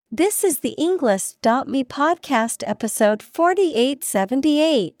This is the Englist.me podcast episode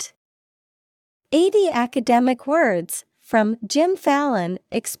 4878. 80 academic words from Jim Fallon,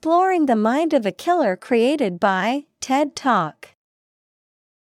 exploring the mind of a killer, created by TED Talk.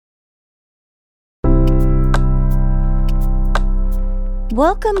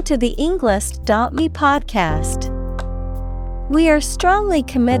 Welcome to the Englist.me podcast. We are strongly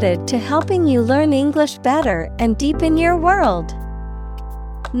committed to helping you learn English better and deepen your world.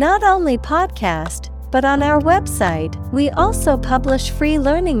 Not only podcast, but on our website, we also publish free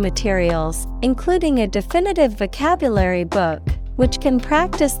learning materials, including a definitive vocabulary book, which can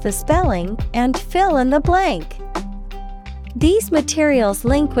practice the spelling and fill in the blank. These materials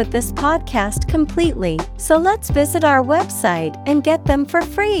link with this podcast completely, so let's visit our website and get them for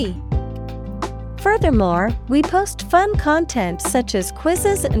free. Furthermore, we post fun content such as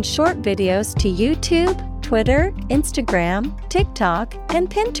quizzes and short videos to YouTube, Twitter, Instagram, TikTok, and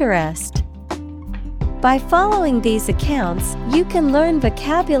Pinterest. By following these accounts, you can learn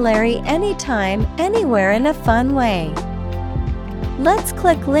vocabulary anytime, anywhere in a fun way. Let's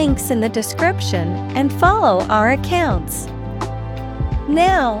click links in the description and follow our accounts.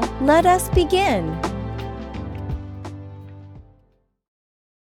 Now, let us begin.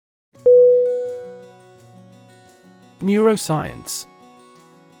 Neuroscience.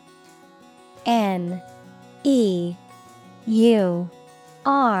 Neuroscience.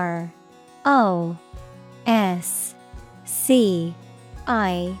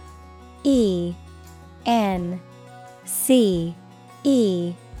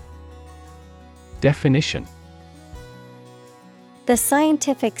 Definition: the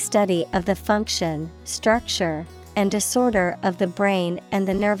scientific study of the function, structure, and disorder of the brain and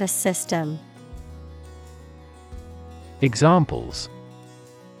the nervous system. Examples: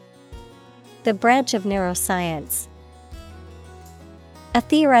 the branch of neuroscience. A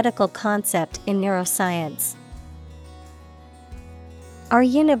theoretical concept in neuroscience. Our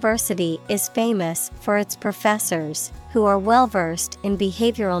university is famous for its professors, who are well-versed in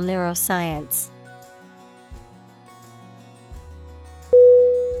behavioral neuroscience.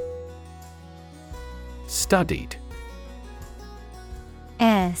 Studied.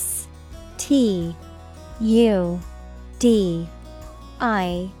 S-T-U-D-I-E-D.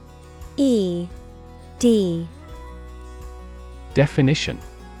 Definition: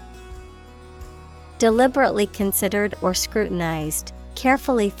 deliberately considered or scrutinized,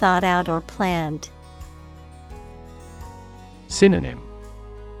 carefully thought out or planned. Synonym: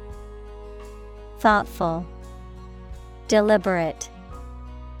 thoughtful, deliberate,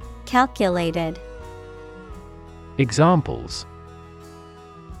 calculated. Examples: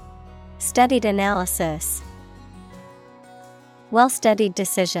 studied analysis. Well-studied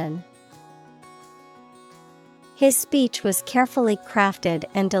decision. His speech was carefully crafted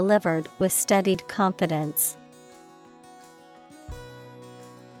and delivered with studied confidence.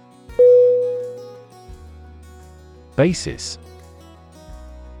 Basis.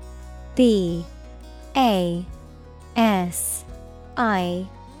 B-A-S-I-S.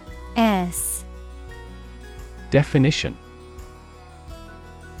 Definition: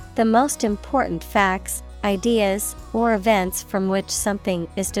 the most important facts, ideas, or events from which something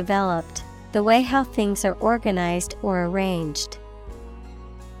is developed, the way how things are organized or arranged.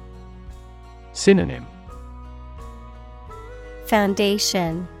 Synonym: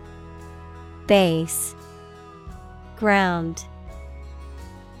 foundation, base, ground.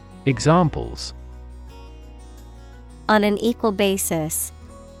 Examples: on an equal basis.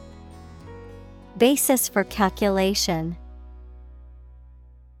 Basis for calculation.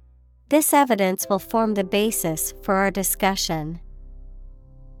 This evidence will form the basis for our discussion.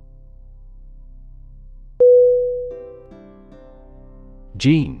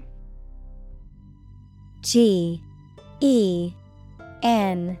 Gene. G-E-N-E.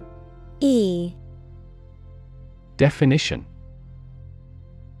 Definition: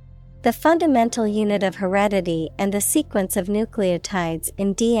 the fundamental unit of heredity and the sequence of nucleotides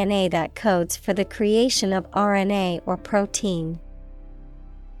in DNA that codes for the creation of RNA or protein.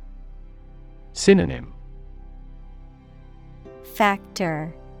 Synonym: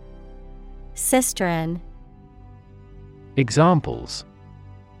 factor, cistern. Examples: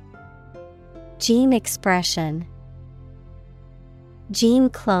 gene expression, gene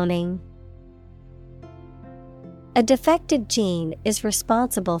cloning. A defective gene is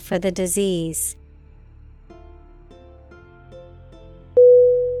responsible for the disease.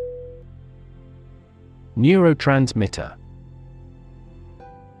 Neurotransmitter.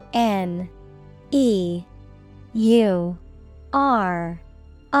 N-E-U-R-O-T-R-A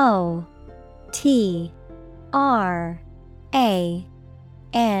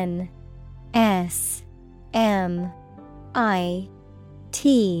N S M I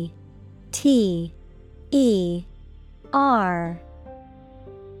T T E R.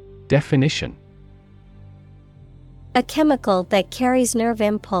 Definition: a chemical that carries nerve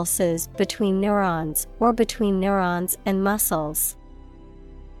impulses between neurons or between neurons and muscles.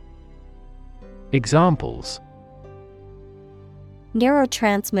 Examples: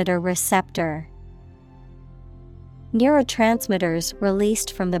 neurotransmitter receptor. Neurotransmitters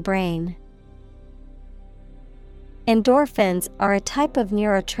released from the brain. Endorphins are a type of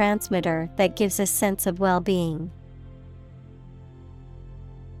neurotransmitter that gives a sense of well-being.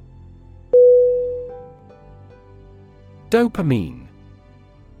 Dopamine.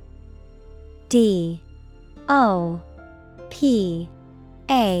 D O P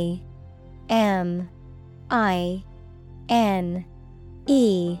A M I N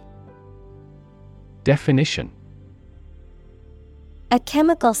E. Definition: a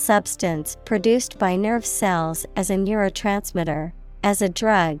chemical substance produced by nerve cells as a neurotransmitter. As a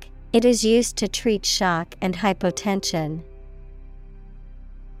drug, it is used to treat shock and hypotension.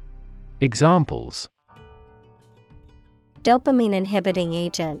 Examples: dopamine inhibiting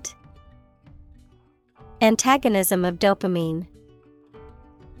agent. Antagonism of dopamine.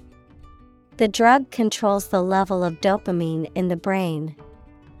 The drug controls the level of dopamine in the brain.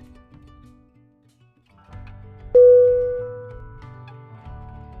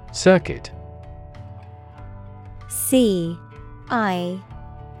 Circuit. C I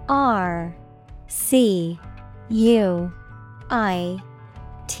R C U I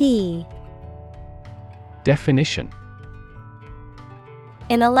T. Definition: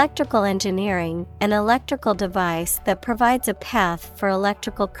 in electrical engineering, an electrical device that provides a path for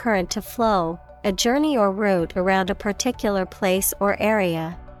electrical current to flow, a journey or route around a particular place or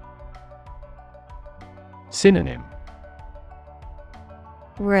area. Synonym: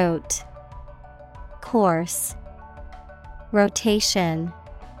 route, course, rotation.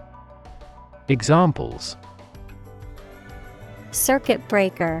 Examples: circuit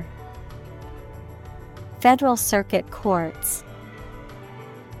breaker. Federal Circuit Courts.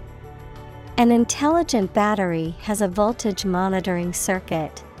 An intelligent battery has a voltage monitoring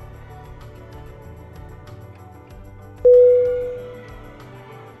circuit.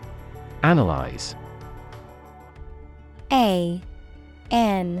 Analyze. A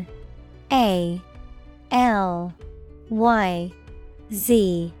N A L Y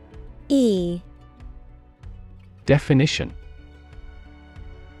Z E. Definition: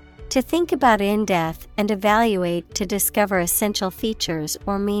 to think about in depth and evaluate to discover essential features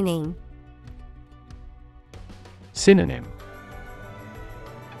or meaning. Synonym: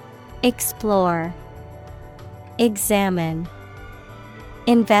 explore, examine,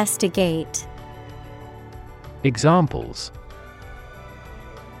 investigate. Examples: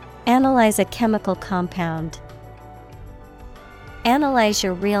 analyze a chemical compound. Analyze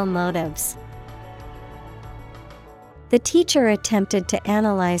your real motives. The teacher attempted to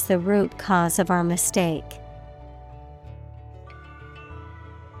analyze the root cause of our mistake.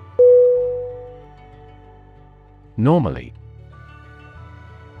 Normally.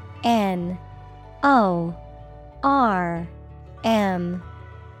 N O R M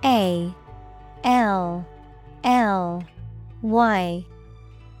A L L Y.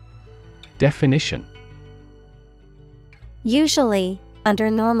 Definition: usually, under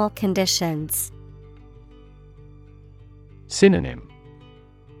normal conditions. Synonym: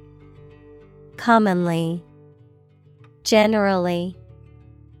 commonly, generally,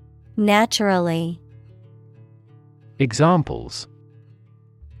 naturally. Examples: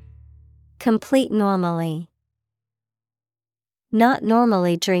 complete normally. Not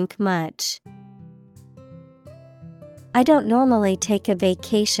normally drink much. I don't normally take a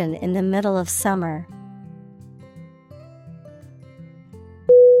vacation in the middle of summer.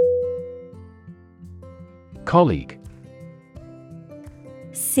 Colleague.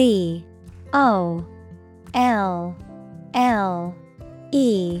 C O L L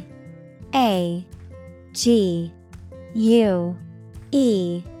E A G U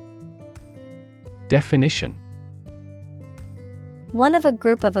E. Definition: one of a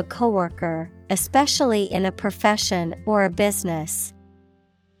group of a coworker, especially in a profession or a business.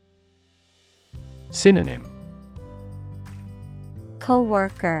 Synonym: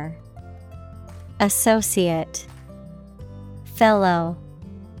 coworker, associate, fellow.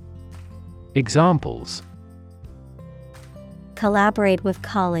 Examples: collaborate with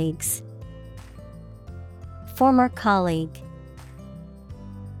colleagues. Former colleague.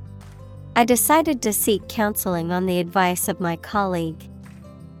 I decided to seek counseling on the advice of my colleague.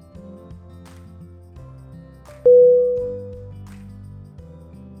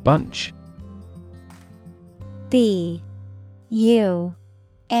 Bunch. B-U-N-C-H.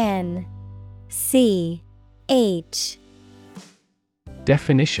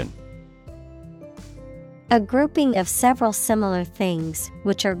 Definition: a grouping of several similar things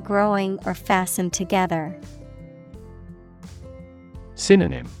which are growing or fastened together.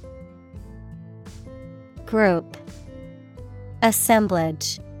 Synonym: Group,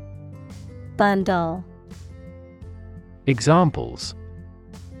 assemblage, bundle. Examples: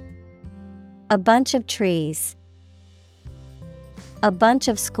 a bunch of trees, a bunch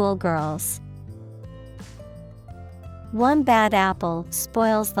of schoolgirls. One bad apple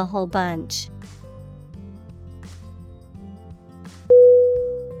spoils the whole bunch.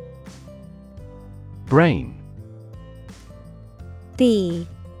 Brain. B-R-A-I-N.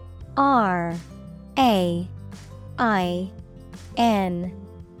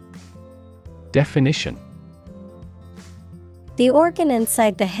 Definition: the organ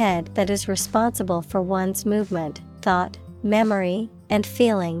inside the head that is responsible for one's movement, thought, memory, and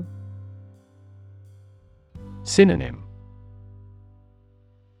feeling. Synonym: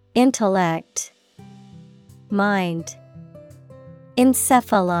 intellect, mind,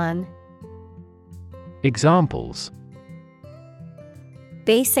 encephalon. Examples: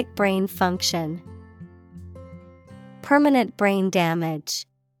 basic brain function, permanent brain damage.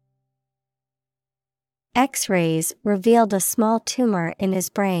 X-rays revealed a small tumor in his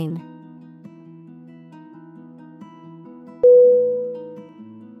brain.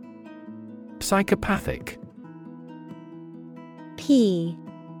 Psychopathic.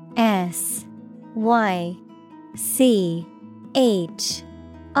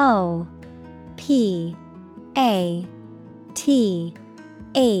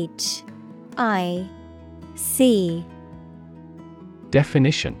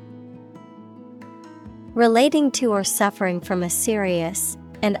 Definition: relating to or suffering from a serious,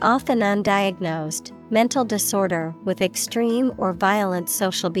 and often undiagnosed, mental disorder with extreme or violent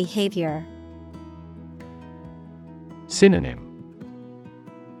social behavior. Synonym: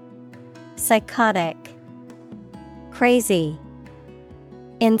 psychotic, crazy,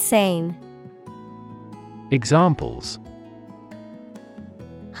 insane. Examples: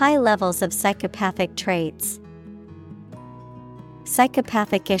 high levels of psychopathic traits,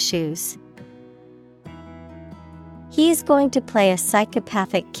 psychopathic issues. He is going to play a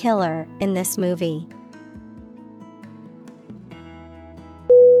psychopathic killer in this movie.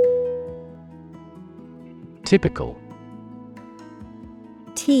 Typical.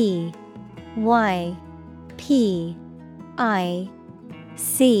 T-Y-P-I-C-A-L.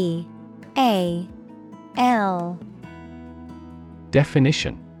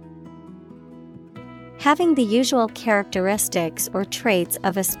 Definition: having the usual characteristics or traits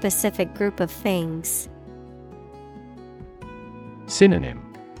of a specific group of things. Synonym: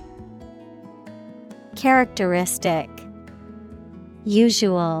 characteristic,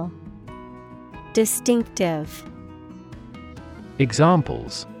 usual, distinctive.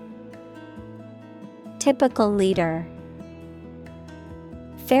 Examples: typical leader,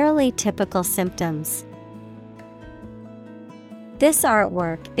 fairly typical symptoms. This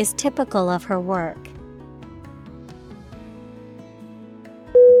artwork is typical of her work.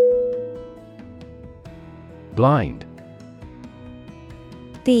 Blind.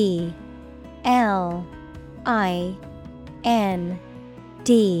 B-L-I-N-D.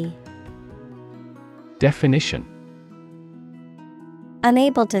 Definition: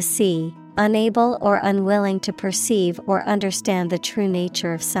 unable to see, unable or unwilling to perceive or understand the true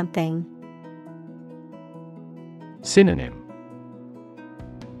nature of something. Synonym: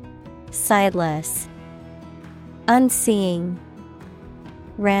 sightless, unseeing,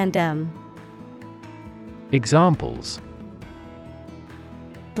 random. Examples: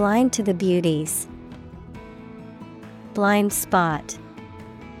 blind to the beauties, blind spot.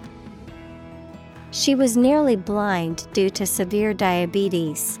 She was nearly blind due to severe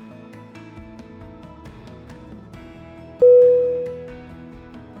diabetes.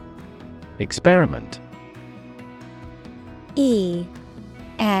 Experiment.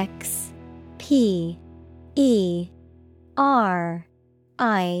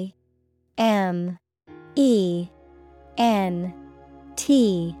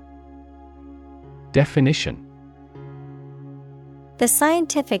 Definition: the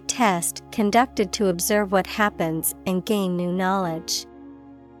scientific test conducted to observe what happens and gain new knowledge.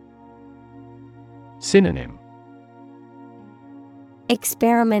 Synonym: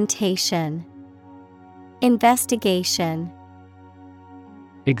 experimentation, investigation.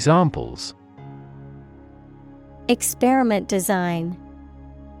 Examples: experiment design,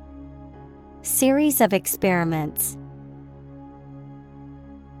 series of experiments.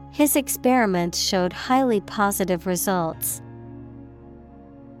 His experiments showed highly positive results.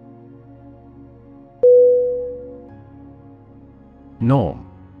 Norm.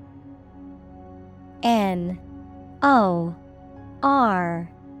 N-O-R-M.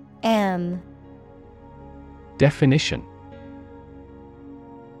 Definition.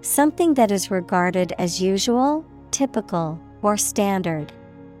 Something that is regarded as usual, typical, or standard.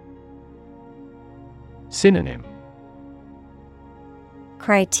 Synonym.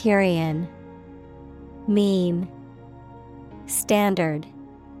 Criterion, mean, standard.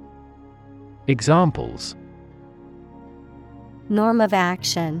 Examples. Norm of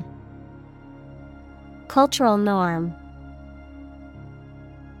action. Cultural norm.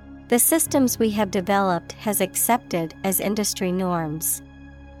 The systems we have developed has accepted as industry norms.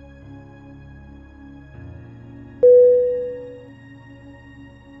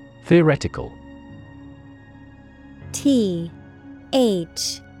 Theoretical. Theoretical.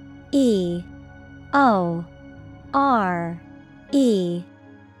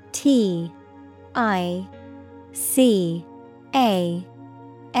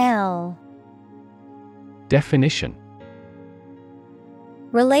 Definition.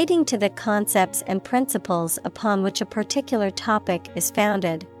 Relating to the concepts and principles upon which a particular topic is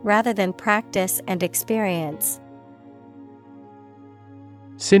founded, rather than practice and experience.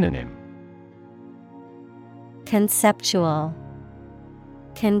 Synonym. Conceptual,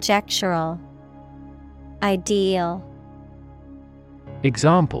 conjectural, ideal.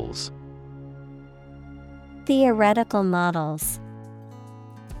 Examples. Theoretical models.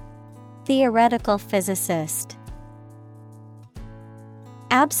 Theoretical physicist.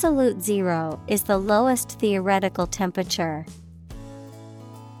 Absolute zero is the lowest theoretical temperature.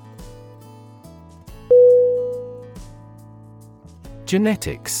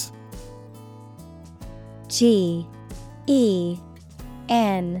 Genetics. Genetics.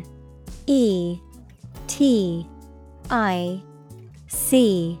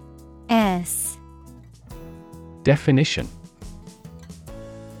 Definition.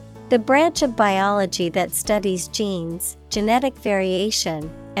 The branch of biology that studies genes, genetic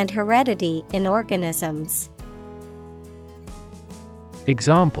variation, and heredity in organisms.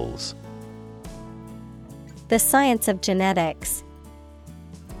 Examples. The science of genetics.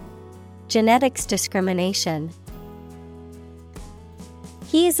 Genetics discrimination.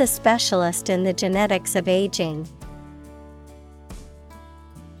 He is a specialist in the genetics of aging.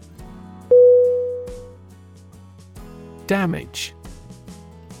 Damage.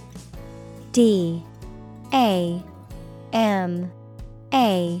 D-A-M-A-G-E.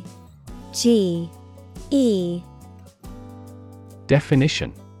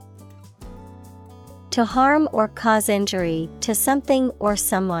 Definition. To harm or cause injury to something or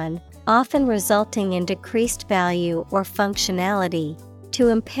someone, often resulting in decreased value or functionality. To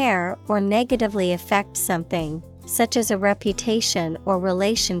impair or negatively affect something, such as a reputation or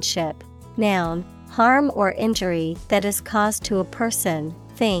relationship. Noun, harm or injury that is caused to a person,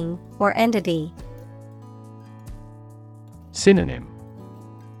 thing, or entity. Synonym.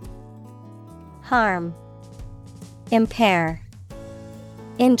 Harm, impair,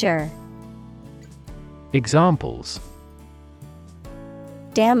 injure. Examples.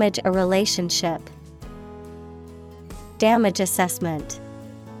 Damage a relationship. Damage assessment.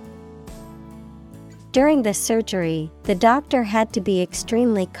 During the surgery, the doctor had to be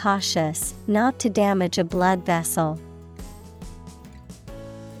extremely cautious not to damage a blood vessel.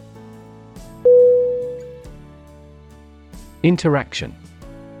 Interaction.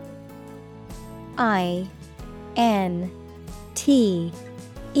 Interaction.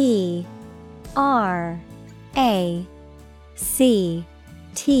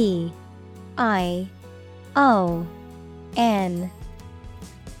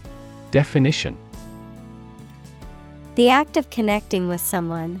 Definition. The act of connecting with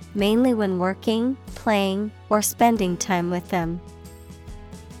someone, mainly when working, playing, or spending time with them.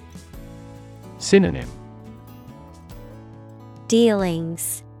 Synonym.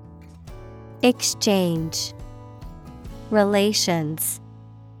 Dealings, exchange, relations.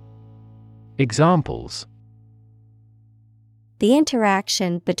 Examples. The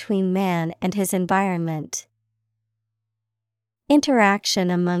interaction between man and his environment. Interaction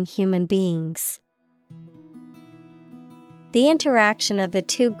among human beings. The interaction of the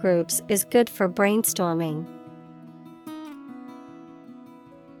two groups is good for brainstorming.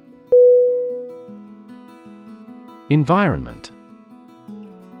 Environment.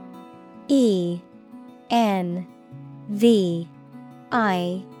 ENVIRONMENT.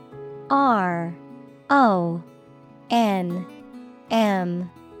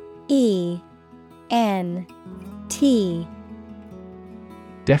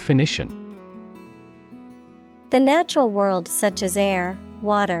 Definition. The natural world such as air,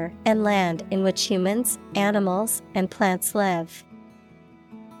 water, and land in which humans, animals, and plants live.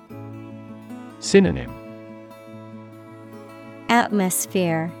 Synonym.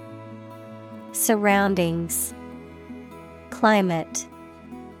 Atmosphere, surroundings, climate.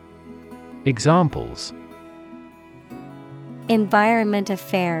 Examples. Environment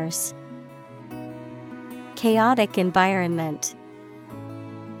affairs. Chaotic environment.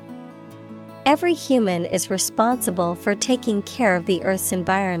 Every human is responsible for taking care of the Earth's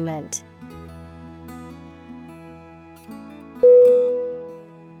environment.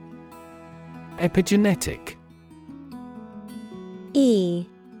 Epigenetic. E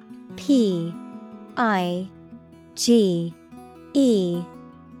P I G E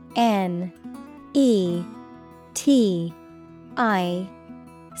N E T I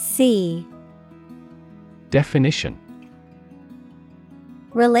C. Definition.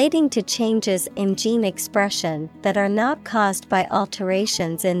 Relating to changes in gene expression that are not caused by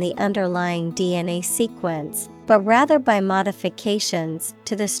alterations in the underlying DNA sequence, but rather by modifications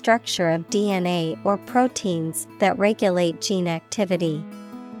to the structure of DNA or proteins that regulate gene activity.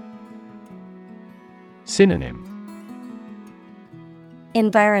 Synonym.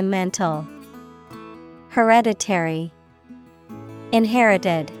 Environmental, hereditary,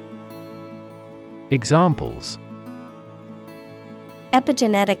 inherited. Examples.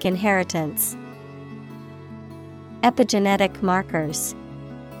 Epigenetic inheritance. Epigenetic markers.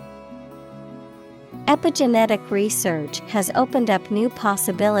 Epigenetic research has opened up new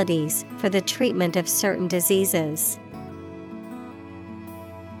possibilities for the treatment of certain diseases.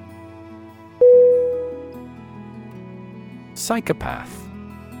 Psychopath.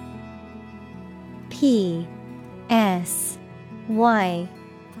 P S Y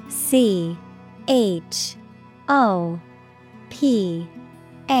C H O P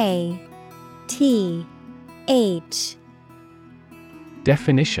A T H.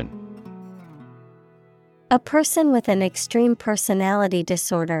 Definition. A person with an extreme personality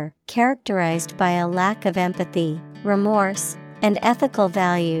disorder characterized by a lack of empathy, remorse, and ethical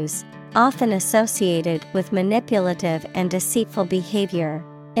values, often associated with manipulative and deceitful behavior,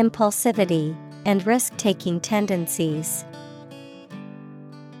 impulsivity, and risk-taking tendencies.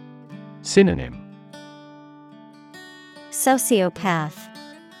 Synonym. Sociopath,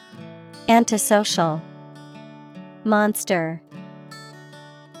 antisocial, monster.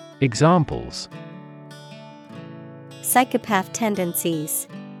 Examples. Psychopath tendencies.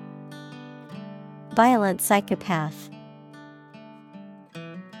 Violent psychopath.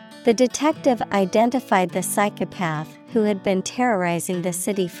 The detective identified the psychopath who had been terrorizing the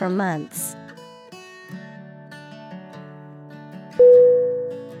city for months.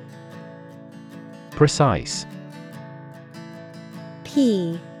 Precise.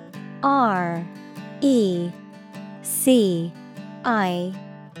 P R E C I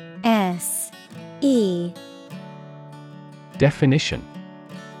S E. Definition.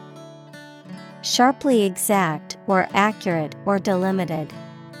 Sharply exact or accurate or delimited.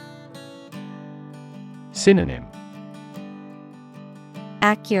 Synonym.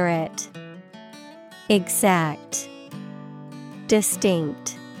 Accurate, exact,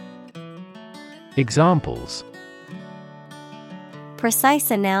 distinct. Examples. Precise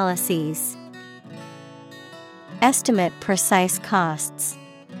analyses. Estimate precise costs.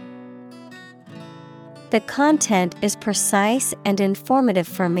 The content is precise and informative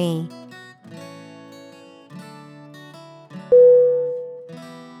for me.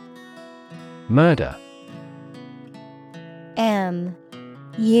 Murder. M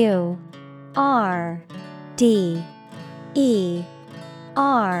U R D E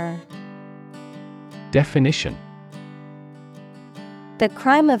R. Definition. The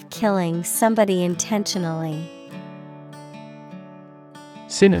crime of killing somebody intentionally.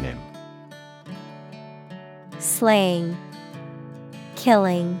 Synonym. Slaying,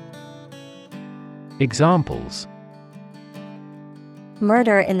 killing. Examples.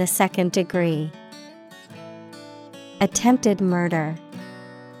 Murder in the second degree. Attempted murder.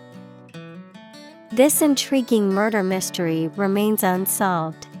 This intriguing murder mystery remains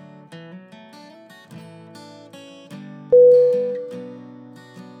unsolved.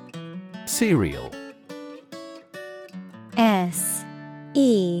 Serial. S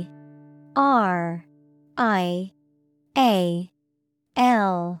E R I A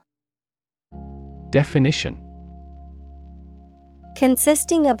L. Definition.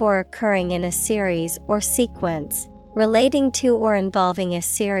 Consisting of or occurring in a series or sequence, relating to or involving a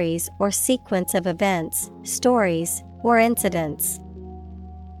series or sequence of events, stories, or incidents.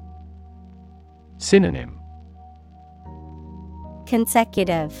 Synonym.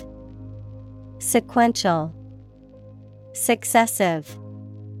 consecutive, sequential, successive.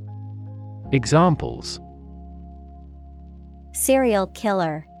 Examples: Serial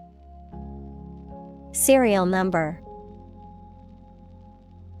killer, serial number.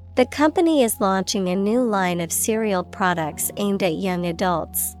 The company is launching a new line of cereal products aimed at young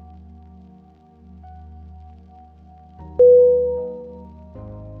adults.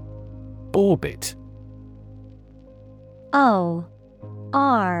 Orbit. O-R-B-I-T.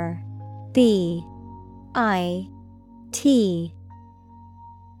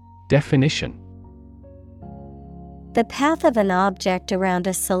 Definition: The path of an object around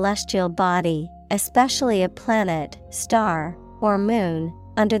a celestial body, especially a planet, star, or moon,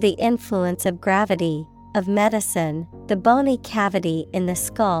 under the influence of gravity. Of medicine, the bony cavity in the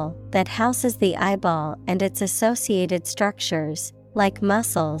skull that houses the eyeball and its associated structures, like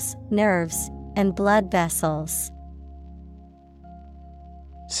muscles, nerves, and blood vessels.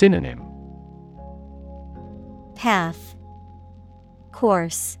 Synonym: Path,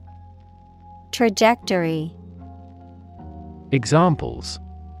 course, trajectory. Examples: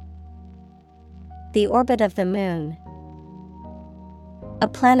 The orbit of the moon, a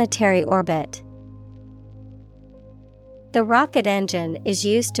planetary orbit. The rocket engine is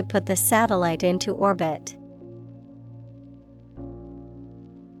used to put the satellite into orbit.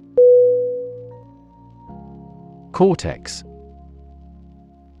 Cortex.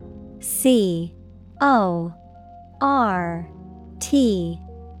 C-O-R-T-E-X.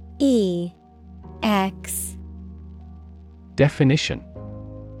 Definition: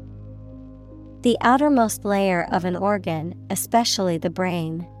 The outermost layer of an organ, especially the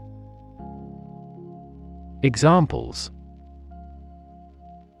brain. Examples: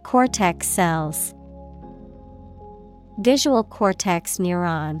 Cortex cells, visual cortex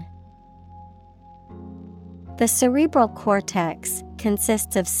neuron. The cerebral cortex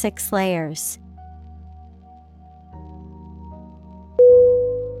consists of 6 layers.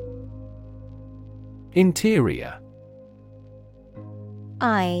 Interior.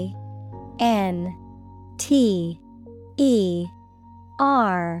 I-N-T-E-R-I-O-R.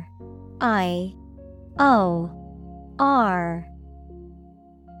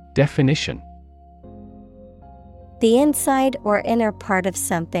 Definition: The inside or inner part of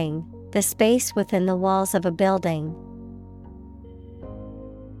something, the space within the walls of a building.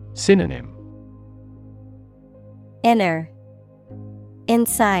 Synonym: Inner,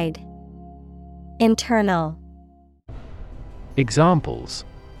 inside, internal. Examples: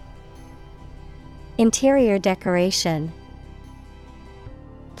 Interior decoration,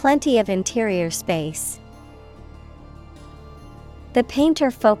 plenty of interior space. The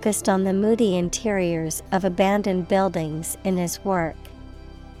painter focused on the moody interiors of abandoned buildings in his work.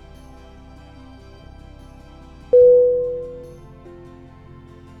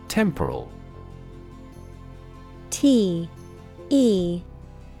 Temporal. T-E-M-P-O-R-A-L.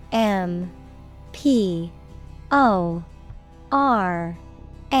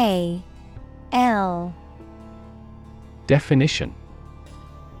 Definition: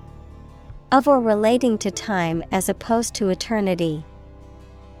 Of or relating to time as opposed to eternity.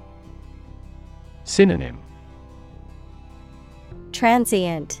 Synonym: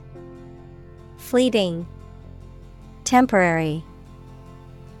 Transient, fleeting, temporary.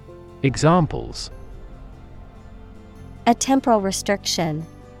 Examples: A temporal restriction,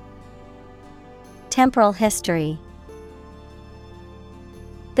 temporal history.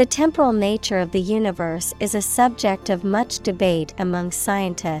 The temporal nature of the universe is a subject of much debate among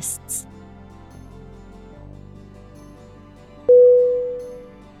scientists.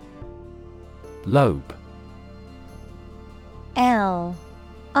 Lobe. L-O-B-E.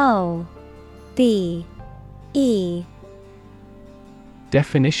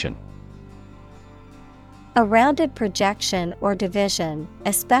 Definition: A rounded projection or division,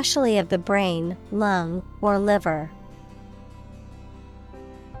 especially of the brain, lung, or liver.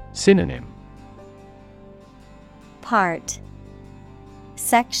 Synonym: Part,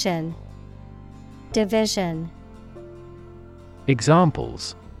 section, division.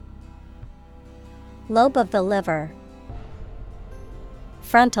 Examples: Lobe of the liver,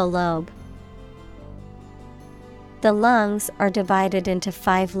 frontal lobe. The lungs are divided into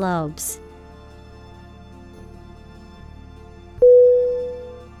 5 lobes.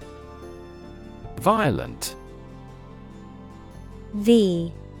 Violent.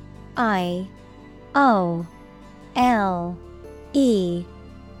 V-I-O-L-E-N-T.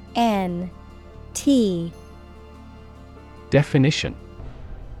 Definition: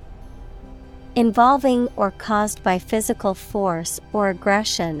 Involving or caused by physical force or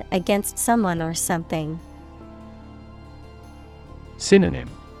aggression against someone or something. Synonym: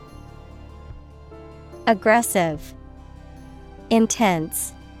 aggressive,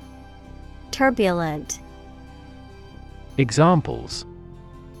 intense, turbulent. Examples: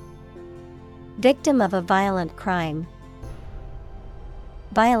 Victim of a violent crime.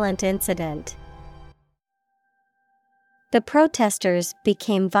 Violent incident. The protesters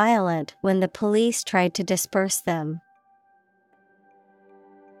became violent when the police tried to disperse them.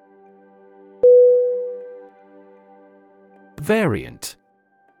 Variant.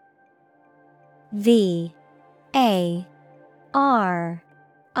 V A R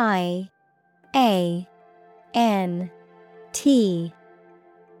I A N T.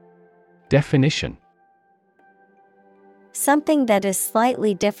 Definition: Something that is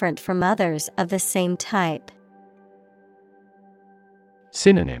slightly different from others of the same type.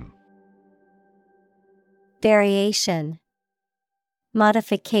 Synonym: Variation,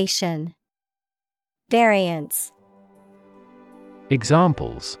 modification, variance.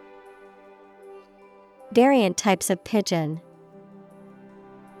 Examples: Variant types of pigeon.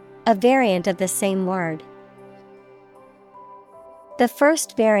 A variant of the same word. The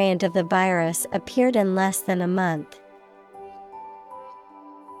first variant of the virus appeared in less than a month.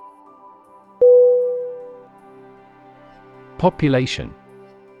 Population.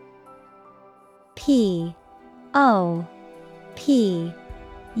 P O P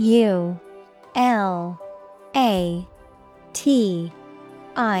U L A T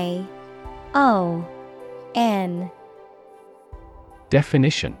I O N.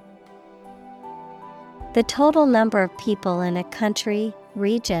 Definition: The total number of people in a country,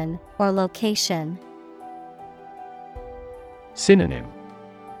 region, or location. Synonym: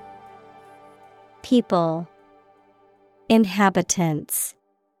 People, inhabitants,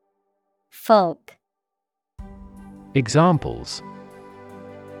 folk. Examples: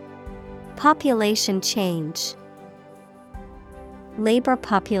 Population change. Labor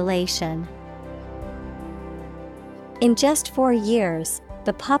population. In just 4 years,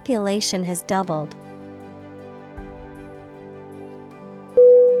 the population has doubled.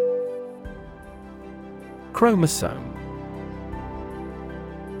 Chromosome.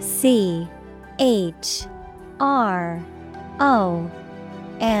 C H R O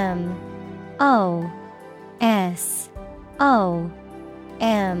M O S O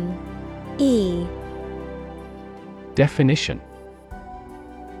M E. Definition: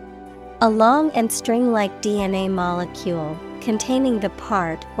 A long and string-like DNA molecule containing the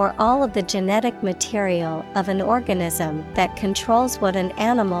part or all of the genetic material of an organism that controls what an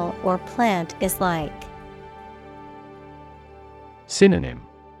animal or plant is like. Synonym: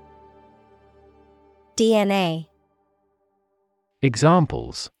 DNA.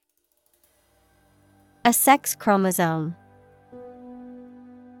 Examples: A sex chromosome.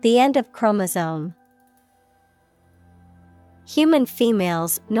 The end of chromosome. Human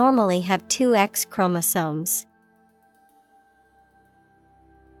females normally have 2 X chromosomes.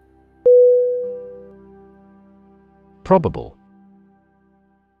 Probable.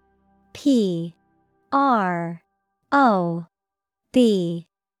 P R O B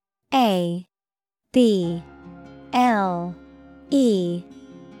A B L E.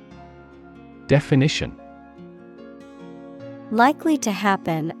 Definition: Likely to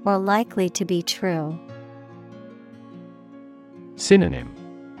happen or likely to be true. Synonym: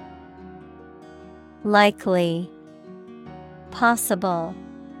 Likely, possible,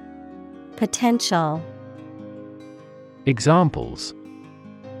 potential. Examples: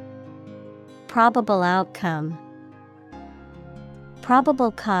 Probable outcome.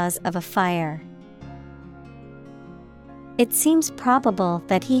 Probable cause of a fire. It seems probable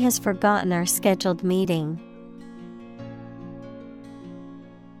that he has forgotten our scheduled meeting.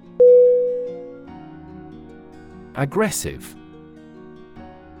 Aggressive.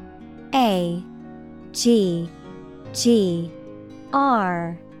 A G G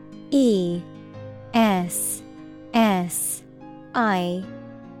R E S S I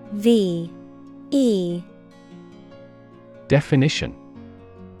V E. Definition: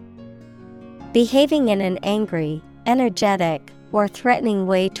 Behaving in an angry, energetic, or threatening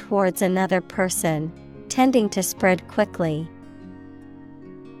way towards another person, tending to spread quickly.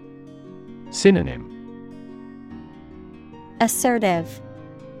 Synonym: Assertive,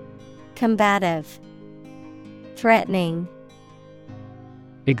 combative, threatening.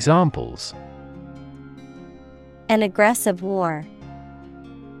 Examples: An aggressive war.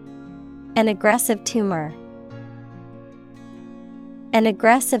 An aggressive tumor. An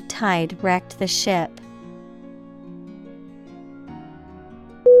aggressive tide wrecked the ship.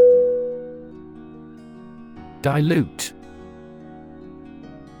 Dilute.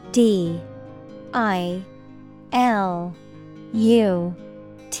 D I L U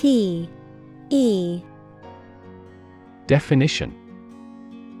T E. Definition: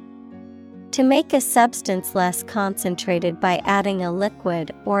 To make a substance less concentrated by adding a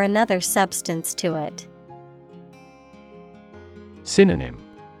liquid or another substance to it. Synonym: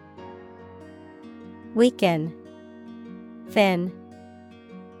 Weaken, thin,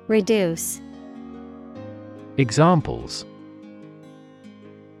 reduce. Examples: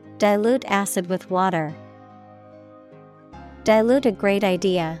 Dilute acid with water. Dilute a great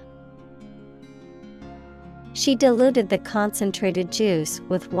idea. She diluted the concentrated juice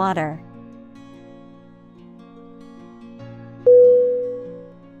with water.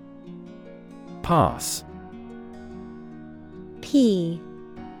 Pass. P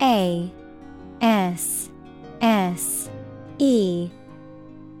A S S E.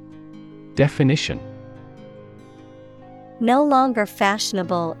 Definition: No longer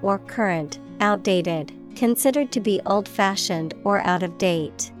fashionable or current, outdated, considered to be old-fashioned or out of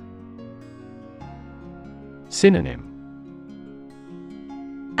date. Synonym: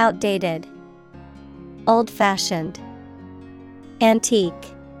 Outdated, old-fashioned,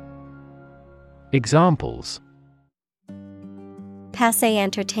 antique. Examples: Passé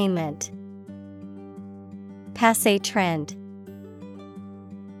entertainment. Passé trend.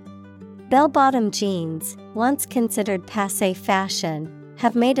 Bell-bottom jeans, once considered passé fashion,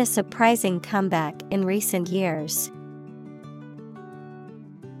 have made a surprising comeback in recent years.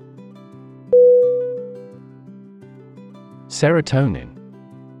 Serotonin.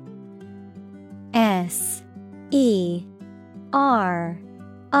 S E R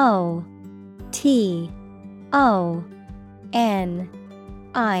O T O N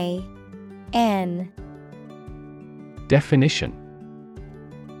I N. Definition: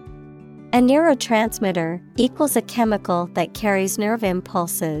 A neurotransmitter equals a chemical that carries nerve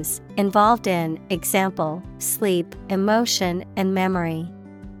impulses, involved in, example, sleep, emotion, and memory.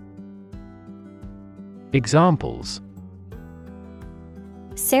 Examples: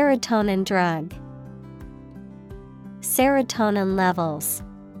 Serotonin drug. Serotonin levels.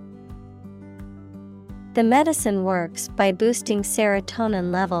 The medicine works by boosting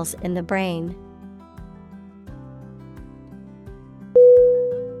serotonin levels in the brain.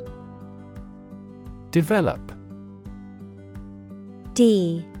 Develop.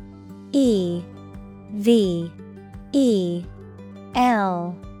 D E V E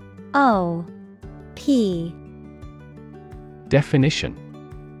L O P. Definition: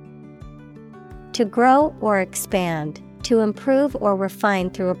 To grow or expand, to improve or refine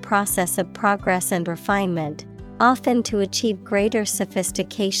through a process of progress and refinement, often to achieve greater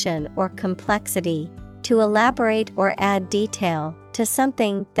sophistication or complexity, to elaborate or add detail to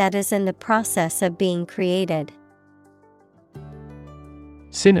something that is in the process of being created.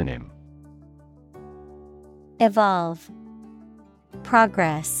 Synonym: Evolve,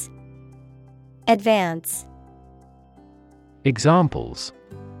 progress, advance. Examples: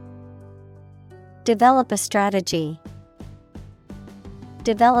 Develop a strategy.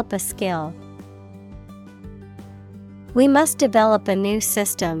 Develop a skill. We must develop a new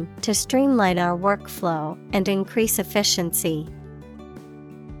system to streamline our workflow and increase efficiency.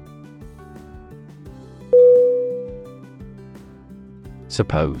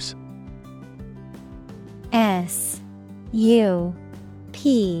 Suppose. S U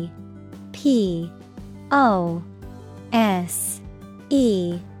P P O S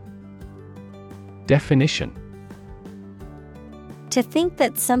E. Definition: To think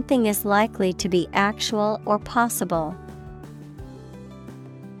that something is likely to be actual or possible.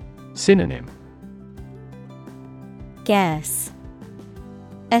 Synonym: Guess,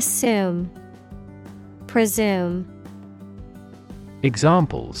 assume, presume.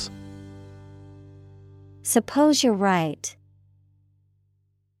 Examples: Suppose you're right.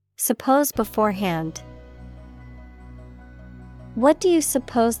 Suppose beforehand. What do you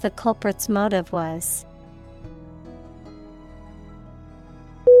suppose the culprit's motive was?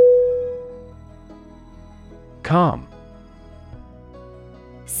 Calm.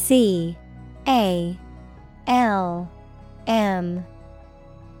 C A L M.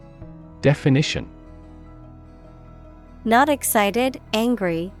 Definition: Not excited,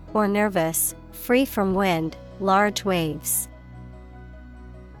 angry, or nervous, free from wind, large waves.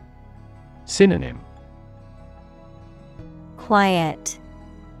 Synonym: Quiet,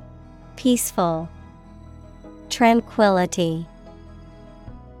 peaceful, tranquility.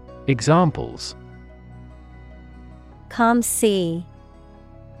 Examples: Calm sea,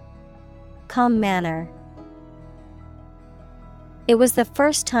 calm manner. It was the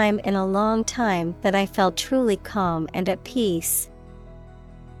first time in a long time that I felt truly calm and at peace.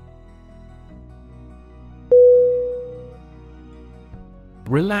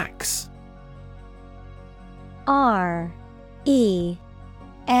 Relax. R-E-L-A-X.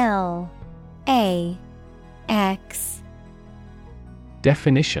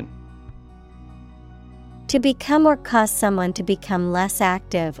 Definition: To become or cause someone to become less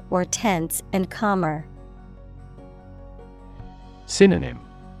active or tense and calmer. Synonym: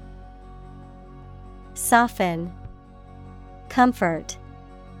 Soften, comfort,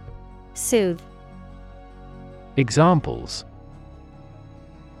 soothe. Examples: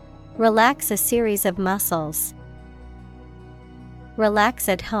 Relax a series of muscles. Relax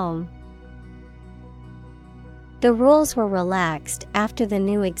at home. The rules were relaxed after the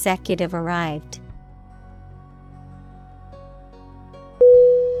new executive arrived.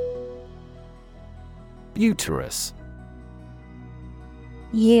 Uterus.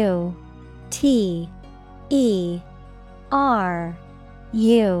 U-T-E-R-U-S.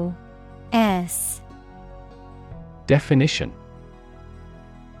 Definition: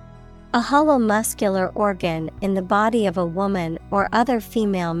 A hollow muscular organ in the body of a woman or other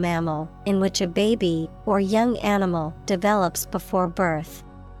female mammal in which a baby or young animal develops before birth.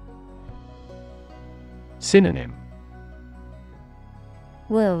 Synonym: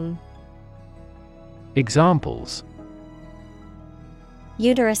 Womb. Examples: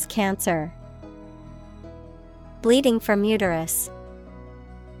 Uterus cancer. Bleeding from uterus.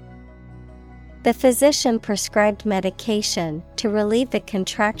 The physician prescribed medication to relieve the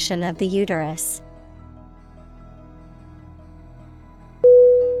contraction of the uterus.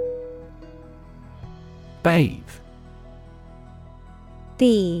 Bathe.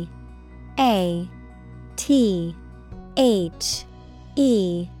 B-A-T-H-E.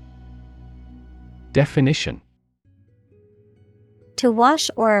 Definition: To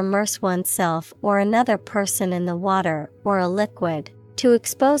wash or immerse oneself or another person in the water or a liquid. To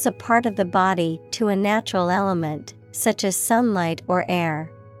expose a part of the body to a natural element, such as sunlight or air.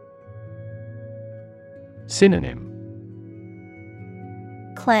 Synonym: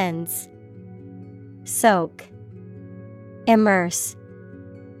 Cleanse, soak, immerse.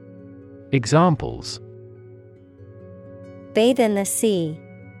 Examples: Bathe in the sea.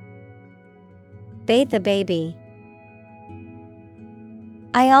 Bathe the baby.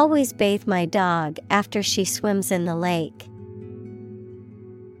 I always bathe my dog after she swims in the lake.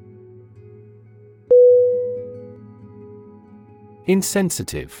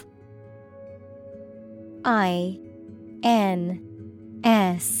 Insensitive.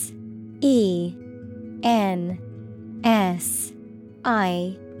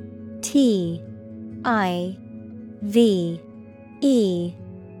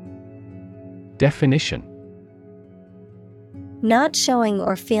 Definition: Not showing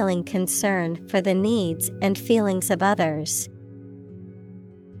or feeling concern for the needs and feelings of others.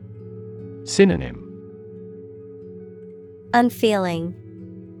 Synonym: Unfeeling,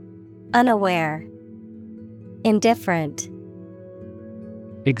 unaware, indifferent.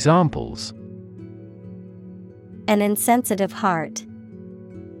 Examples: An insensitive heart.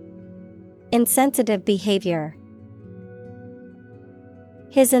 Insensitive behavior.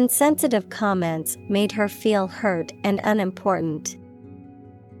 His insensitive comments made her feel hurt and unimportant.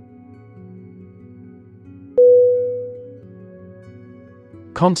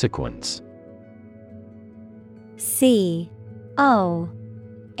 Consequence.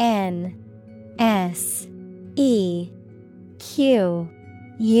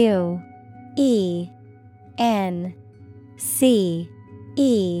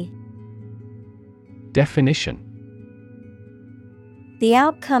 Definition: The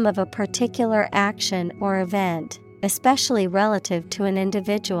outcome of a particular action or event, especially relative to an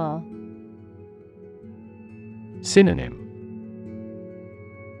individual. Synonym: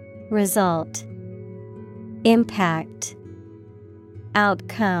 Result, impact,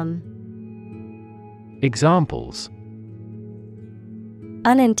 outcome. Examples: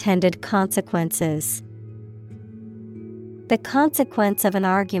 Unintended consequences. The consequence of an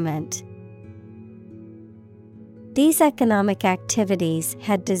argument. These economic activities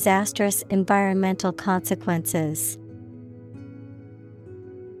had disastrous environmental consequences.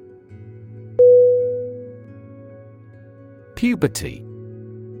 Puberty.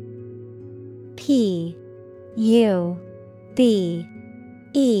 P-U-B-E-R-T-Y.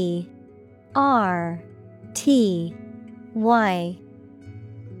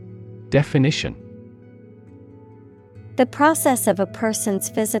 Definition: The process of a person's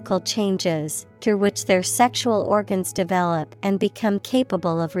physical changes through which their sexual organs develop and become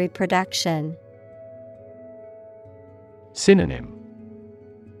capable of reproduction. Synonym: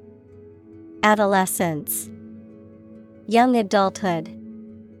 Adolescence, young adulthood.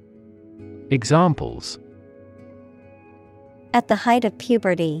 Examples: At the height of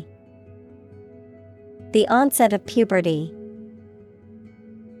puberty. The onset of puberty.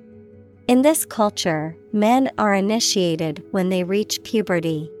 In this culture, men are initiated when they reach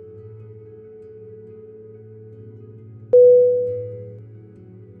puberty.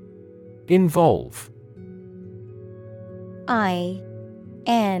 Involve. INVOLVE.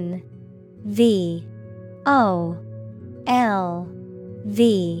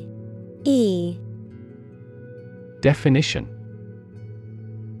 Definition.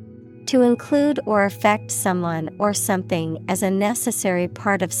 To include or affect someone or something as a necessary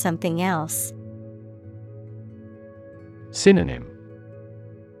part of something else. Synonym.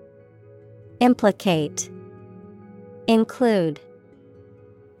 Implicate, include,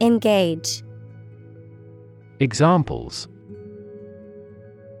 engage. Examples.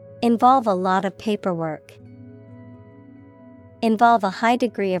 Involve a lot of paperwork. Involve a high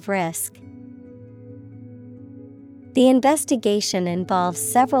degree of risk. The investigation involves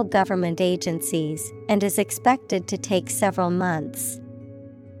several government agencies and is expected to take several months.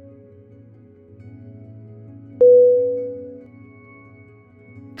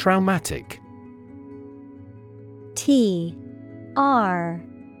 Traumatic. TRAUMATIC.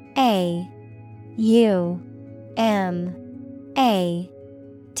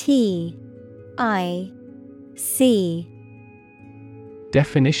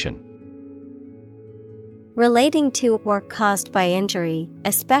 Definition. Relating to or caused by injury,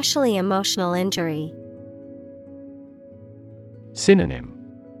 especially emotional injury. Synonym.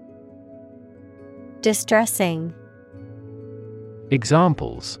 Distressing.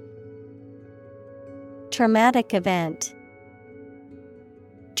 Examples. Traumatic event.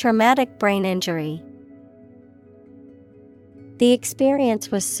 Traumatic brain injury. The experience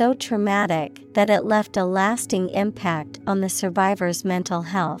was so traumatic that it left a lasting impact on the survivor's mental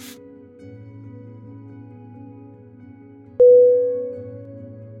health.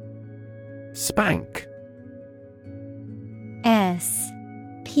 Spank.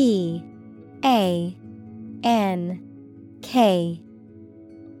 SPANK.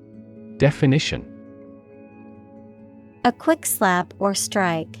 Definition. A quick slap or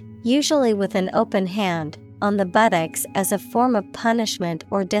strike, usually with an open hand, on the buttocks as a form of punishment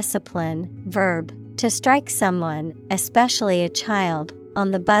or discipline. Verb, to strike someone, especially a child,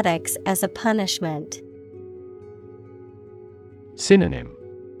 on the buttocks as a punishment. Synonym.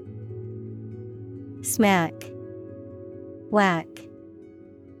 Smack, whack,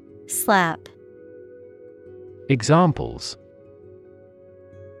 slap. Examples.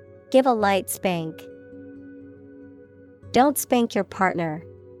 Give a light spank. Don't spank your partner.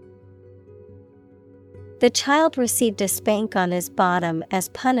 The child received a spank on his bottom as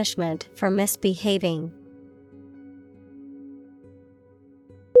punishment for misbehaving.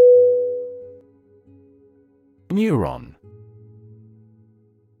 Neuron.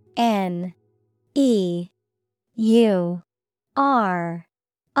 NEURON.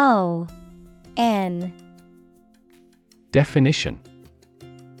 Definition.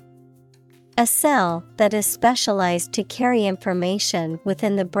 A cell that is specialized to carry information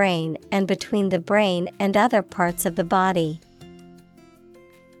within the brain and between the brain and other parts of the body.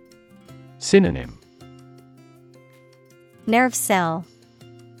 Synonym. Nerve cell.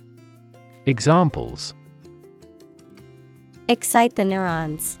 Examples. Excite the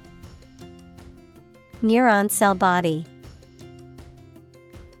neurons. Neuron cell body.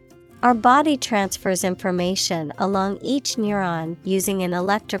 Our body transfers information along each neuron using an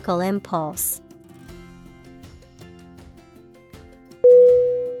electrical impulse.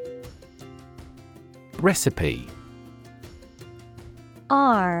 Recipe.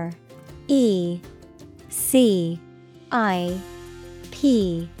 RECIPE.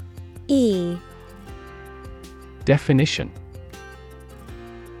 Definition.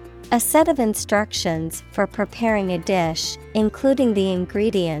 A set of instructions for preparing a dish, including the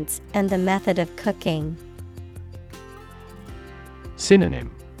ingredients and the method of cooking.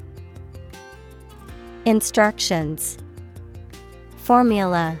 Synonym. Instructions.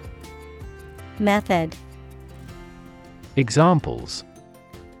 Formula. Method. Examples.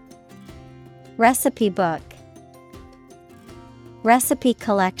 Recipe book. Recipe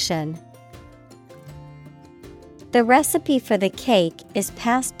collection. The recipe for the cake is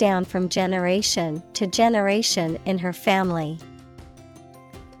passed down from generation to generation in her family.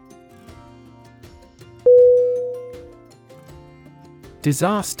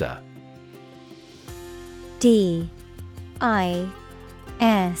 Disaster. DISASTER.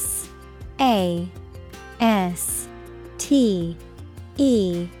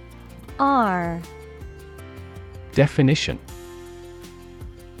 Definition.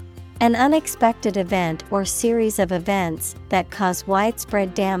 An unexpected event or series of events that cause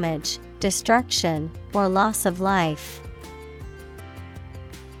widespread damage, destruction, or loss of life.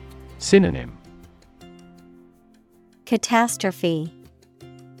 Synonym: Catastrophe,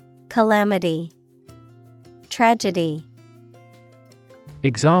 calamity, tragedy.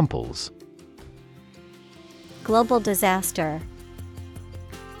 Examples: Global disaster,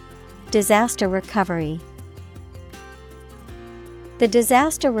 disaster recovery. The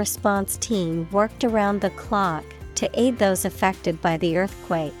disaster response team worked around the clock to aid those affected by the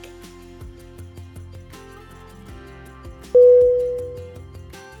earthquake.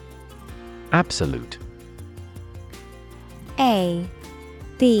 Absolute. A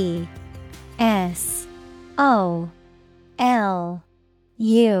B S O L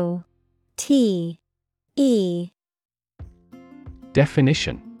U T E.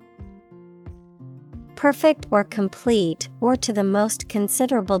 Definition: Perfect or complete, or to the most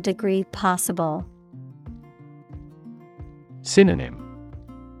considerable degree possible. Synonym: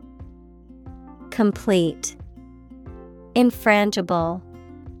 Complete, infrangible,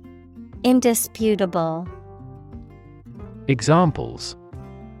 indisputable. Examples: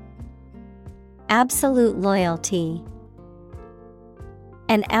 Absolute loyalty,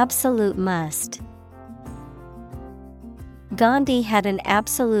 an absolute must. Gandhi had an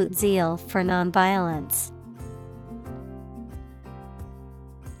absolute zeal for nonviolence.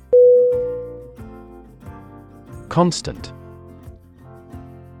 Constant.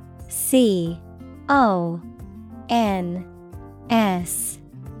 C-O-N-S-T-A-N-T.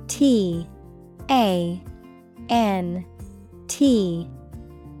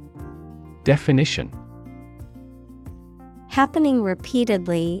 Definition: Happening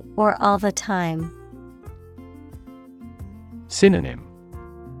repeatedly or all the time. Synonym: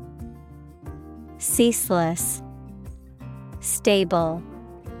 Ceaseless, stable,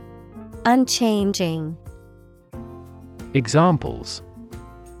 unchanging. Examples: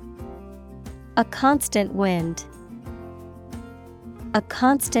 A constant wind, a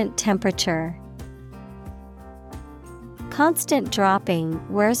constant temperature. Constant dropping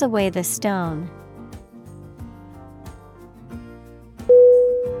wears away the stone.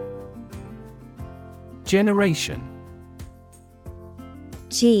 Generation.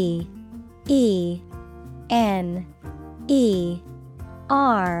 Generation.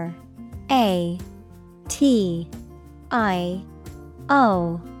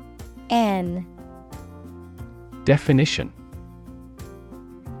 Definition: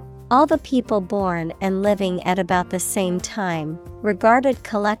 All the people born and living at about the same time, regarded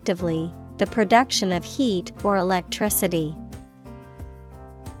collectively, the production of heat or electricity.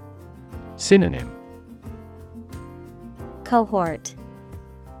 Synonym: Cohort,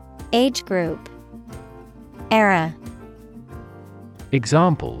 age group, era.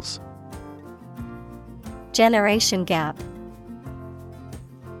 Examples: Generation gap,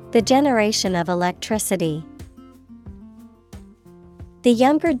 the generation of electricity. The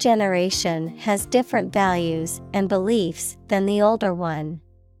younger generation has different values and beliefs than the older one.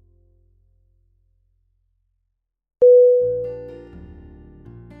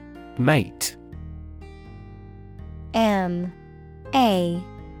 Mate. M-A-T-E.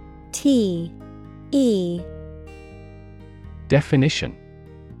 Definition: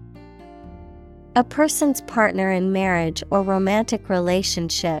 A person's partner in marriage or romantic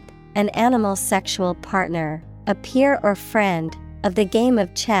relationship, an animal's sexual partner, a peer or friend, of the game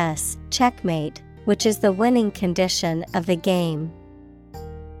of chess, checkmate, which is the winning condition of the game.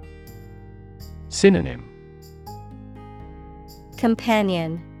 Synonym: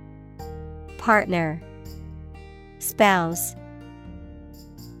 Companion, partner, spouse.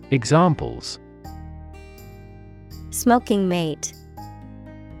 Examples: Smoking mate,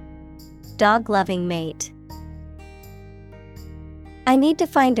 dog-loving mate. I need to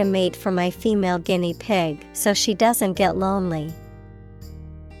find a mate for my female guinea pig so she doesn't get lonely.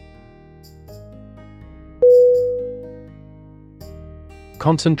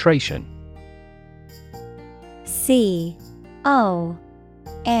 Concentration.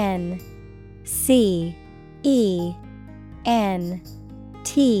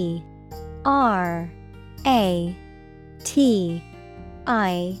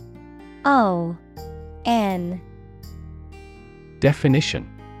 Definition: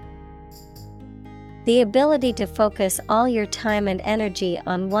 The ability to focus all your time and energy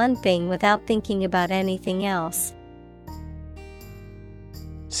on one thing without thinking about anything else.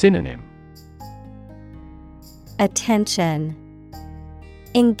 Synonym: Attention,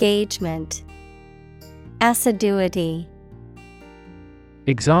 engagement, assiduity.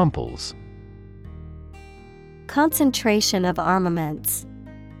 Examples: Concentration of armaments,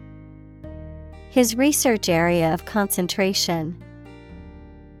 his research area of concentration.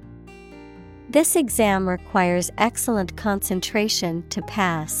 This exam requires excellent concentration to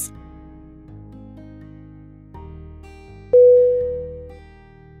pass.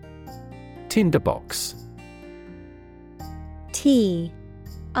 Tinderbox. Tinderbox.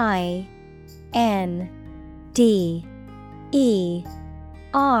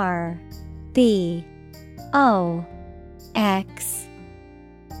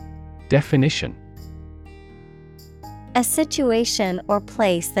 Definition: a situation or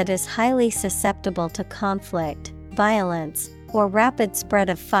place that is highly susceptible to conflict, violence, or rapid spread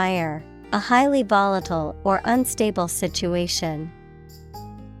of fire, a highly volatile or unstable situation.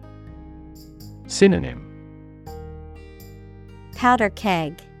 Synonym: Powder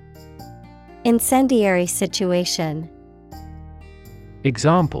keg. Incendiary situation.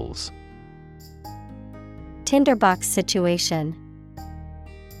 Examples: Tinderbox situation.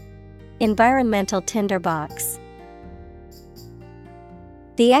 Environmental tinderbox.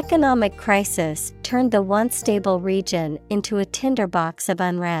 The economic crisis turned the once stable region into a tinderbox of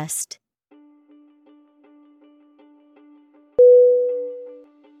unrest.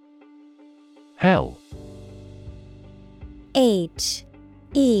 Hell. H-E-L-L.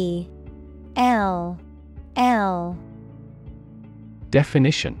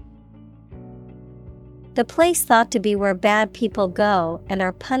 Definition: the place thought to be where bad people go and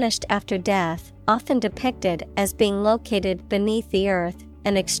are punished after death, often depicted as being located beneath the earth,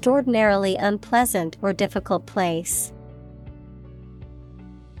 an extraordinarily unpleasant or difficult place.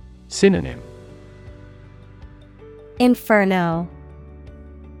 Synonym: Inferno,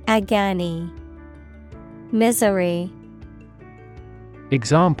 agony, misery.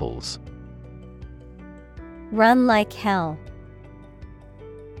 Examples: run like hell.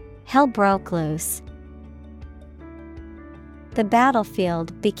 Hell broke loose. The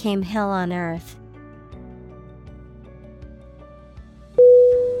battlefield became hell on earth.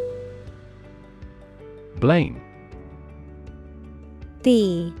 Blame.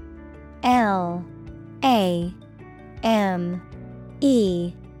 B-L-A-M-E.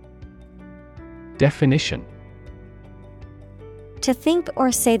 Definition: to think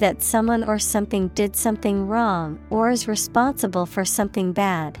or say that someone or something did something wrong or is responsible for something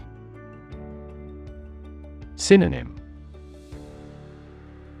bad. Synonym: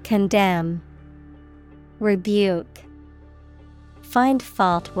 condemn, rebuke, find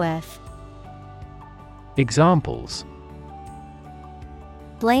fault with. Examples: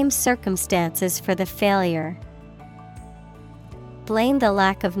 blame circumstances for the failure. Blame the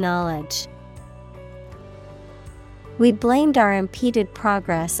lack of knowledge. We blamed our impeded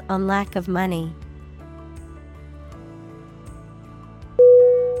progress on lack of money.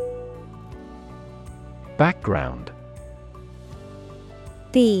 Background.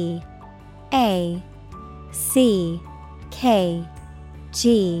 B-A-C-K-G-R-O-U-N-D.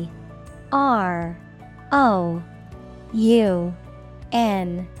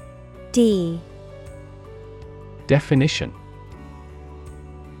 Definition: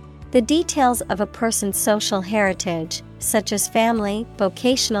 the details of a person's social heritage, such as family,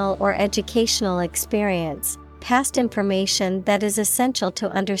 vocational or educational experience, past information that is essential to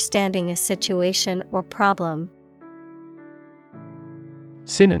understanding a situation or problem.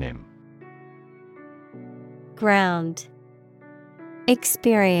 Synonym: ground,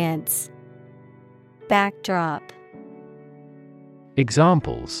 experience, backdrop.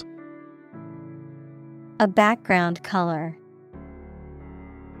 Examples: a background color.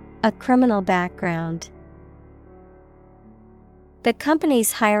 A criminal background. The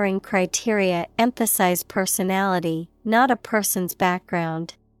company's hiring criteria emphasize personality, not a person's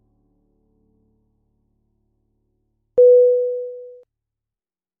background.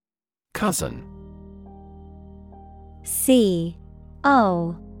 Cousin. C-O-U-S-I-N.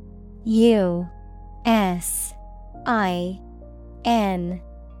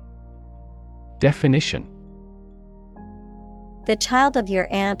 Definition: the child of your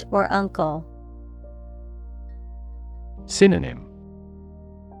aunt or uncle. Synonym: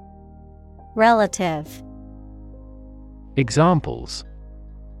 relative. Examples: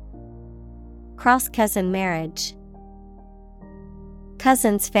 cross-cousin marriage.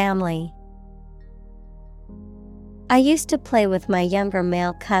 Cousin's family. I used to play with my younger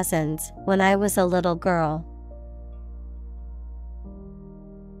male cousins when I was a little girl.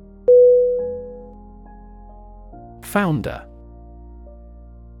 Founder.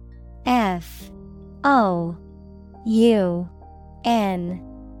 F-O-U-N-D-E-R.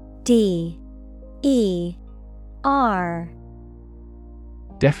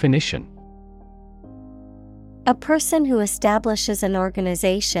 Definition: A person who establishes an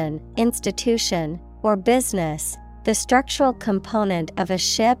organization, institution, or business, the structural component of a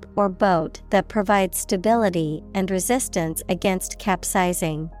ship or boat that provides stability and resistance against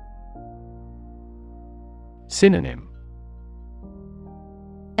capsizing. Synonym: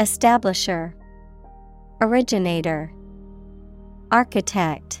 Establisher, originator,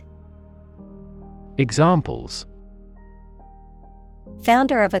 architect. Examples: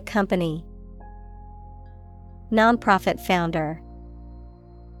 Founder of a company, nonprofit founder.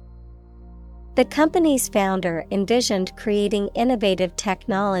 The company's founder envisioned creating innovative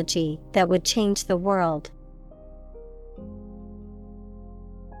technology that would change the world.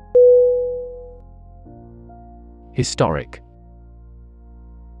 Historic.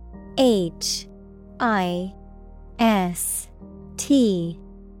 Historic.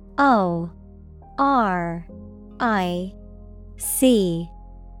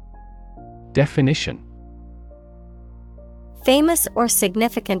 Definition: Famous or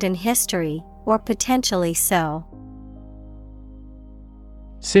significant in history, or potentially so.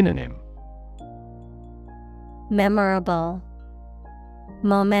 Synonym: Memorable,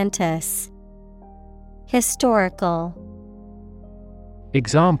 momentous, historical.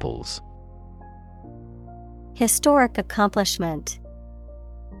 Examples: Historic accomplishment.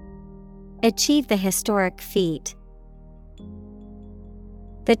 Achieve the historic feat.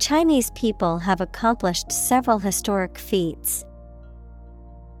 The Chinese people have accomplished several historic feats.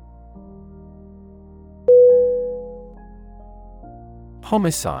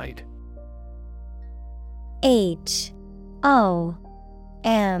 Homicide. Homicide.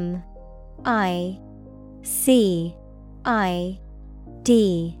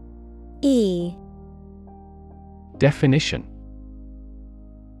 Definition: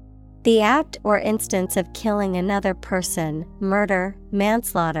 The act or instance of killing another person, murder,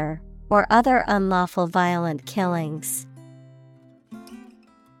 manslaughter, or other unlawful violent killings.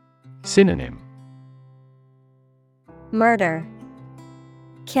 Synonym: Murder,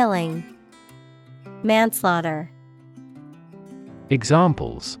 killing, manslaughter.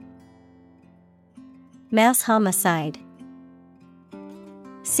 Examples: Mass homicide,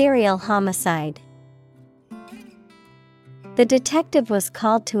 serial homicide. The detective was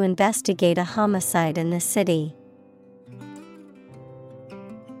called to investigate a homicide in the city.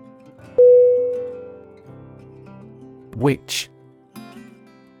 Witch.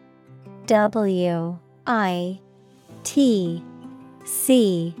 W-I-T-C-H.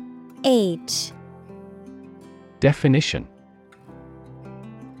 Definition: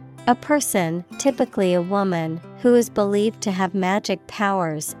 A person, typically a woman, who is believed to have magic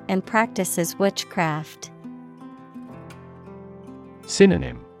powers and practices witchcraft.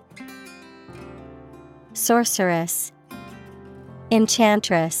 Synonym: Sorceress,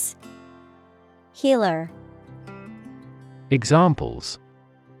 enchantress, healer. Examples: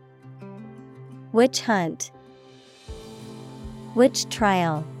 Witch hunt, witch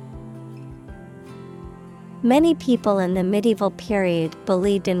trial. Many people in the medieval period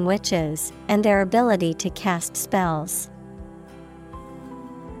believed in witches and their ability to cast spells.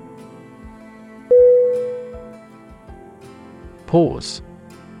 Pause.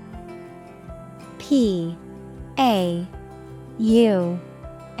 P-A-U-S-E.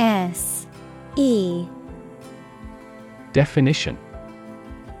 Definition: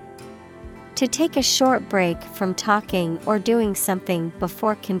 To take a short break from talking or doing something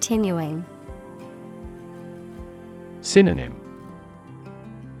before continuing. Synonym: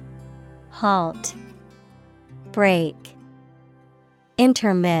 Halt, break,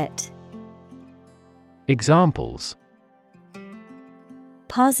 intermit. Examples: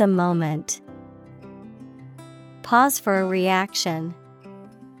 Pause a moment. Pause for a reaction.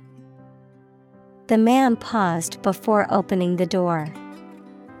 The man paused before opening the door.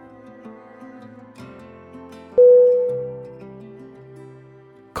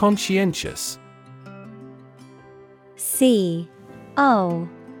 Conscientious.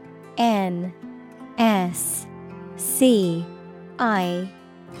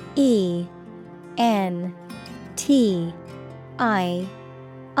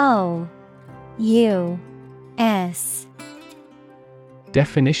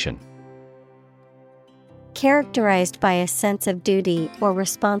 Definition: Characterized by a sense of duty or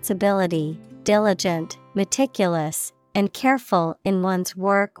responsibility, diligent, meticulous, and careful in one's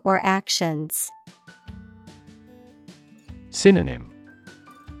work or actions. Synonym: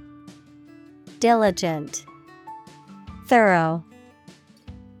 Diligent, thorough,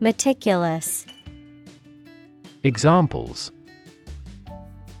 meticulous. Examples: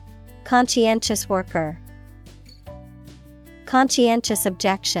 Conscientious worker. Conscientious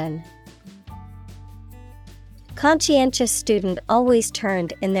objection. Conscientious student always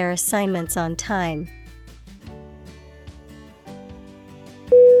turned in their assignments on time.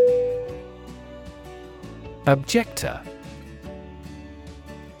 Objector.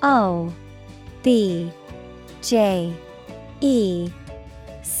 O B J E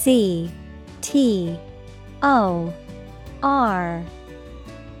C T O R.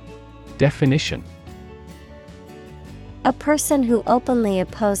 Definition. A person who openly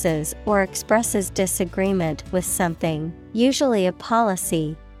opposes or expresses disagreement with something, usually a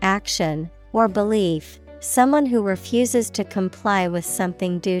policy, action, or belief. Someone who refuses to comply with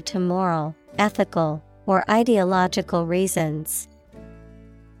something due to moral, ethical, or ideological reasons.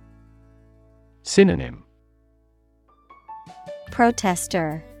 Synonym.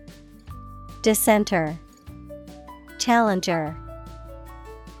 Protester, dissenter, challenger.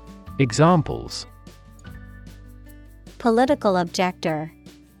 Examples. Political objector,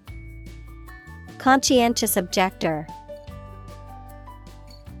 conscientious objector.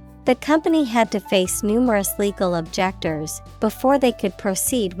 The company had to face numerous legal objectors before they could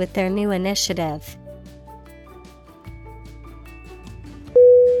proceed with their new initiative.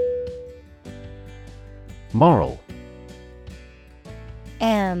 Moral.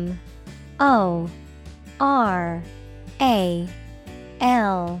 M-O-R-A-L.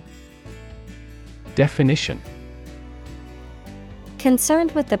 Definition.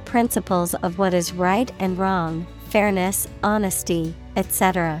 Concerned with the principles of what is right and wrong, fairness, honesty,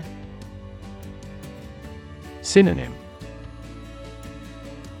 etc. Synonym.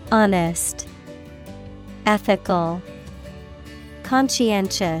 Honest, ethical,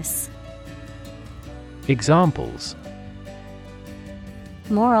 conscientious. Examples.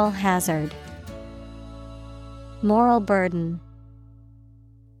 Moral hazard, moral burden.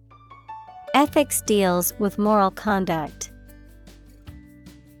 Ethics deals with moral conduct.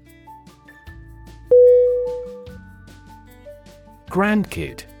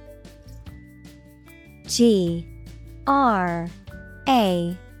 Grandkid. Grandkid.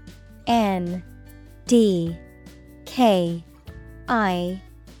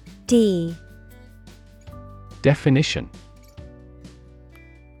 Definition.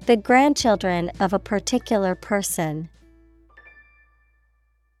 The grandchildren of a particular person.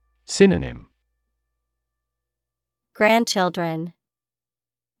 Synonym. Grandchildren,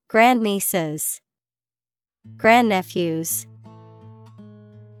 grandnieces, grandnephews.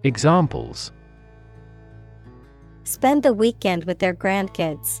 Examples. Spend the weekend with their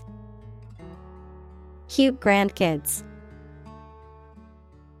grandkids. Cute grandkids.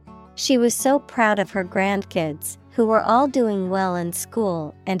 She was so proud of her grandkids, who were all doing well in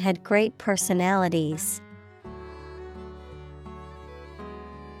school and had great personalities.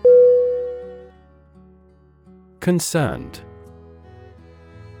 Concerned.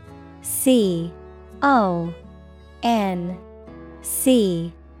 C-O-N-C-E-R-N-E-D.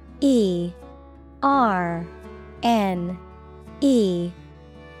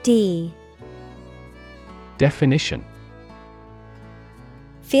 Definition.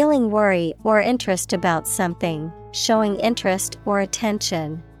 Feeling worry or interest about something, showing interest or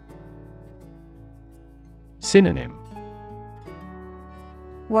attention. Synonym.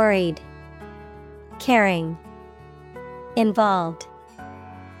 Worried, caring, involved.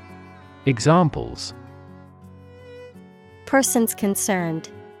 Examples. Persons concerned.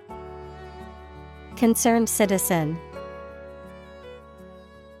 Concerned citizen.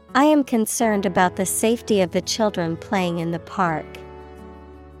 I am concerned about the safety of the children playing in the park.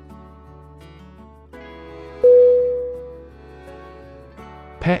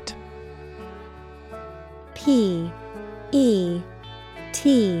 Pet. P-E-T.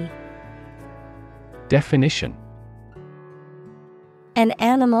 Definition. An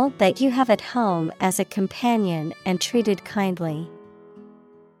animal that you have at home as a companion and treated kindly.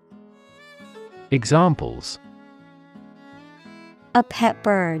 Examples. A pet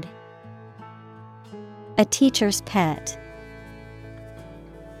bird. A teacher's pet.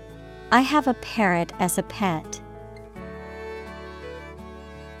 I have a parrot as a pet.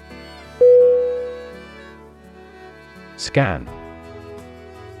 Scan.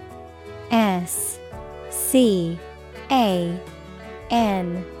 S-C-A-N.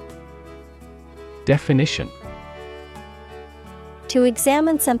 Definition. To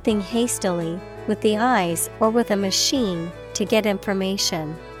examine something hastily, with the eyes or with a machine, to get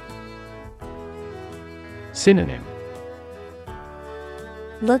information. Synonym.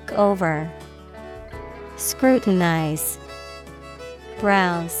 Look over. Scrutinize.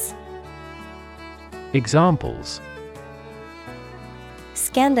 Browse. Examples.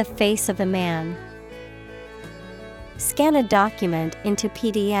 Scan the face of a man. Scan a document into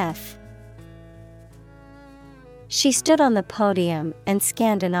PDF. She stood on the podium and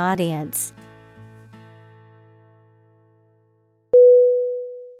scanned an audience.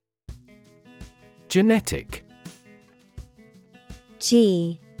 Genetic.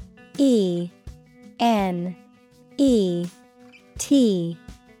 Genetic.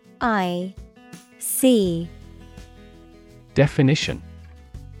 Definition.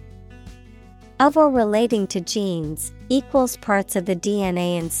 Of or relating to genes, equals parts of the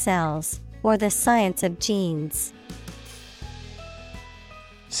DNA in cells, or the science of genes.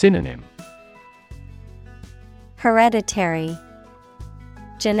 Synonym. Hereditary,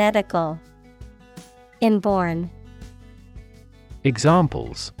 genetical, inborn.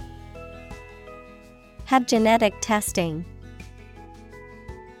 Examples. Have genetic testing.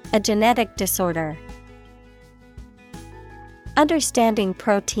 A genetic disorder. Understanding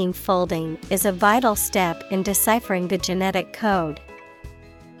protein folding is a vital step in deciphering the genetic code.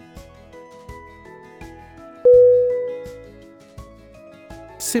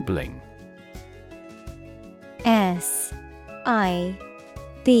 Sibling. S-I-B-L-I-N-G.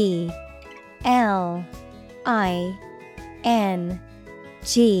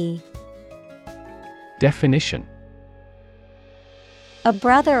 Definition. A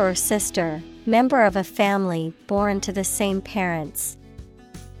brother or sister, member of a family born to the same parents.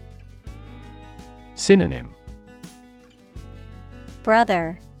 Synonym.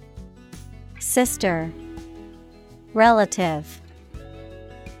 Brother, sister, relative.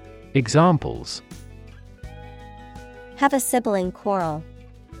 Examples. Have a sibling quarrel.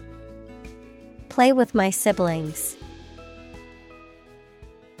 Play with my siblings.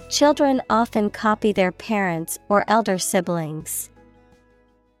 Children often copy their parents or elder siblings.